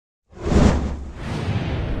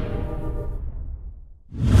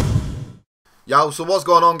Yo, so what's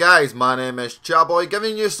going on guys? My name is Chaboy,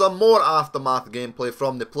 giving you some more Aftermath gameplay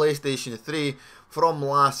from the PlayStation 3 from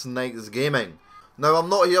last night's gaming. Now I'm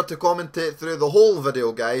not here to commentate through the whole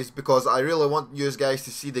video guys, because I really want you guys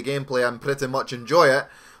to see the gameplay and pretty much enjoy it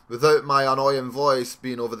without my annoying voice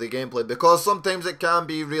being over the gameplay, because sometimes it can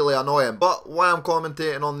be really annoying. But why I'm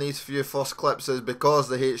commentating on these few first clips is because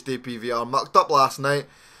the HD PVR mucked up last night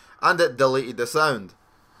and it deleted the sound.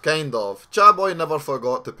 Kind of. Chaboy never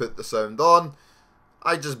forgot to put the sound on.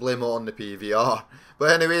 I just blame it on the PVR. But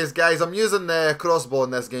anyways guys, I'm using the crossbow in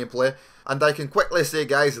this gameplay, and I can quickly say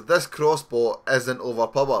guys, this crossbow isn't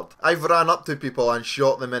overpowered. I've ran up to people and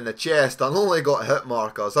shot them in the chest and only got hit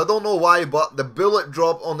markers. I don't know why, but the bullet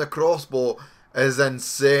drop on the crossbow is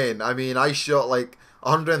insane. I mean, I shot like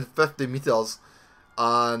 150 meters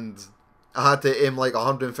and I had to aim like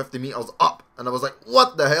 150 meters up, and I was like,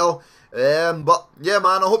 what the hell? But yeah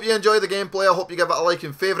man, I hope you enjoy the gameplay. I hope you give it a like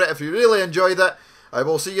and favourite if you really enjoyed it. I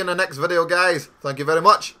will see you in the next video guys. Thank you very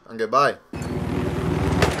much and goodbye.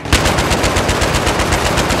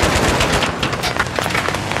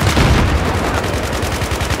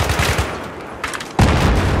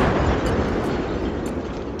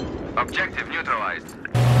 Objective neutralized.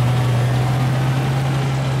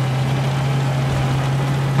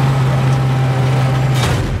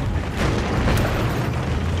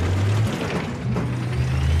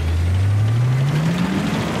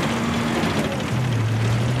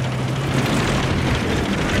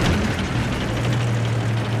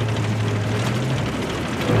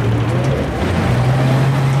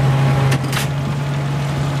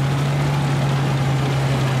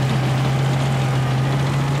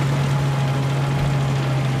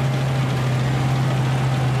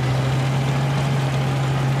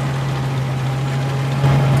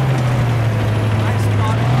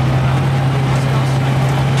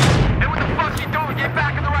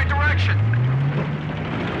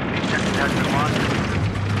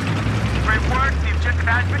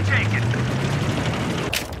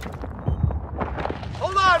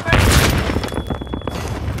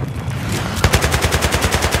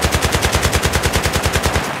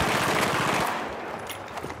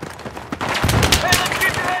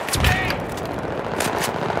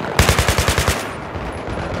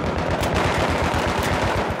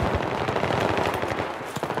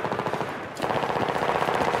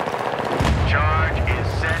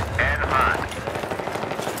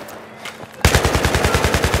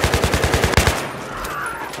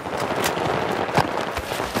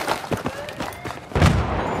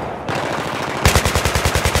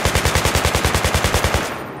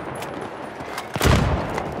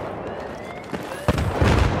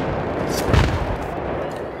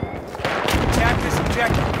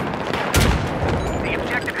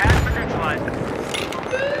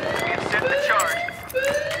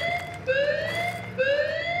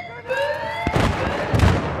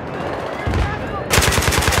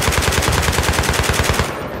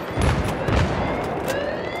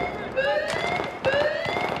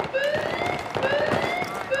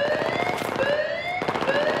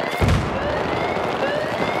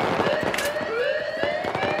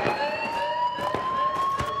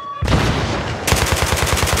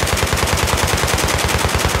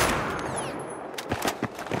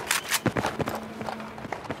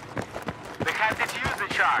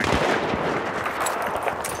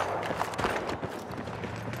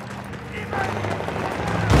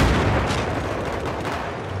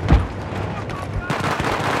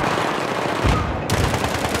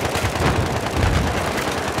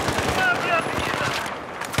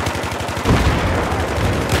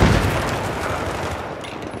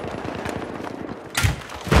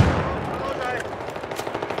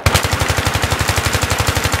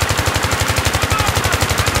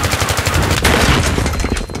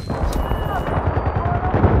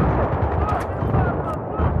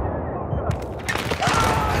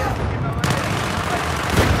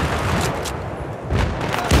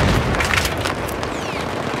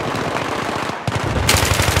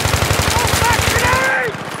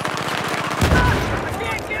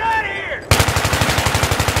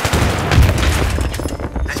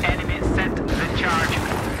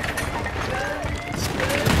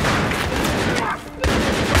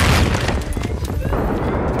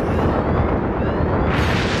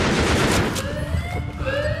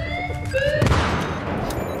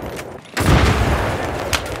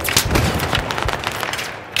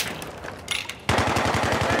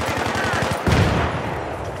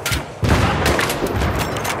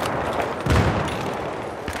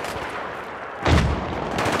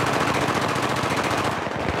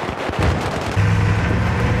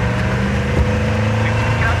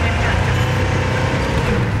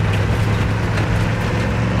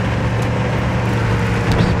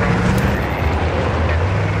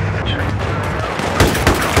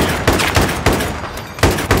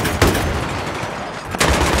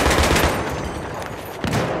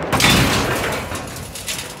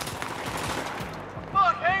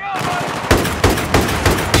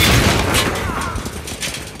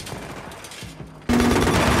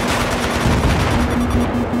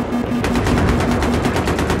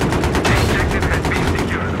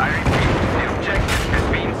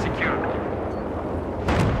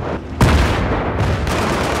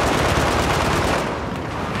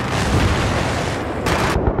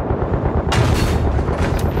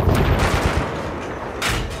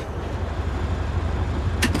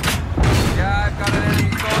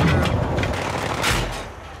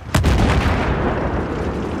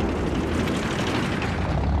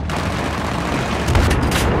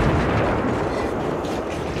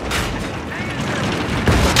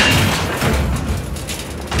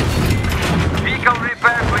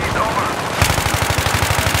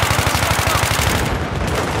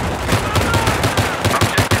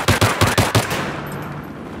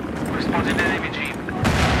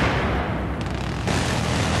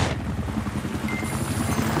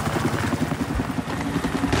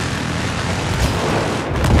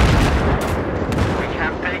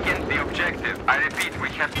 We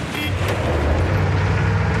have...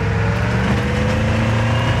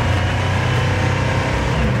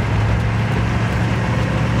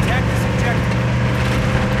 Attack this objective.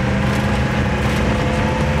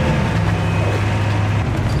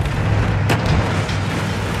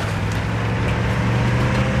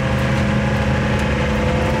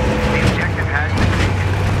 The objective has been taken.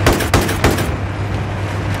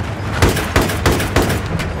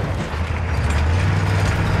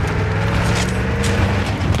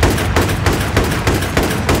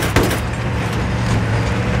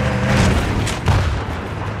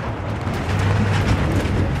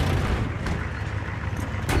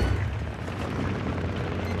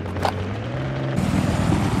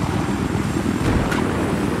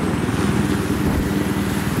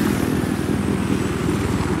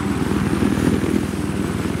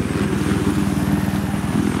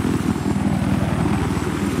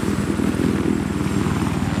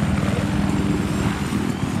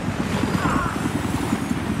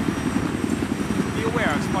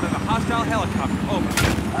 Hostile helicopter, over.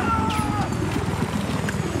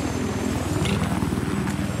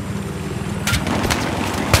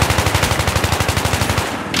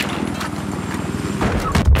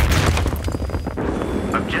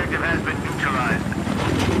 Objective has been neutralized.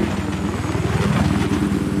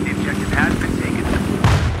 The objective has been taken.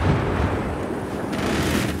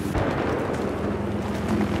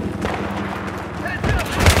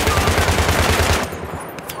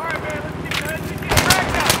 Alright, man, let's get back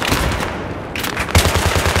up.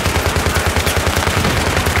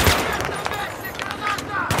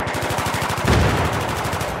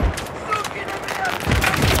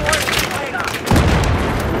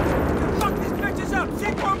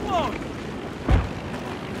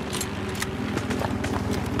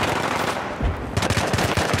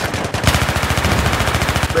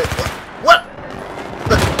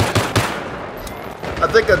 I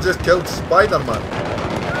think I just killed Spider-Man.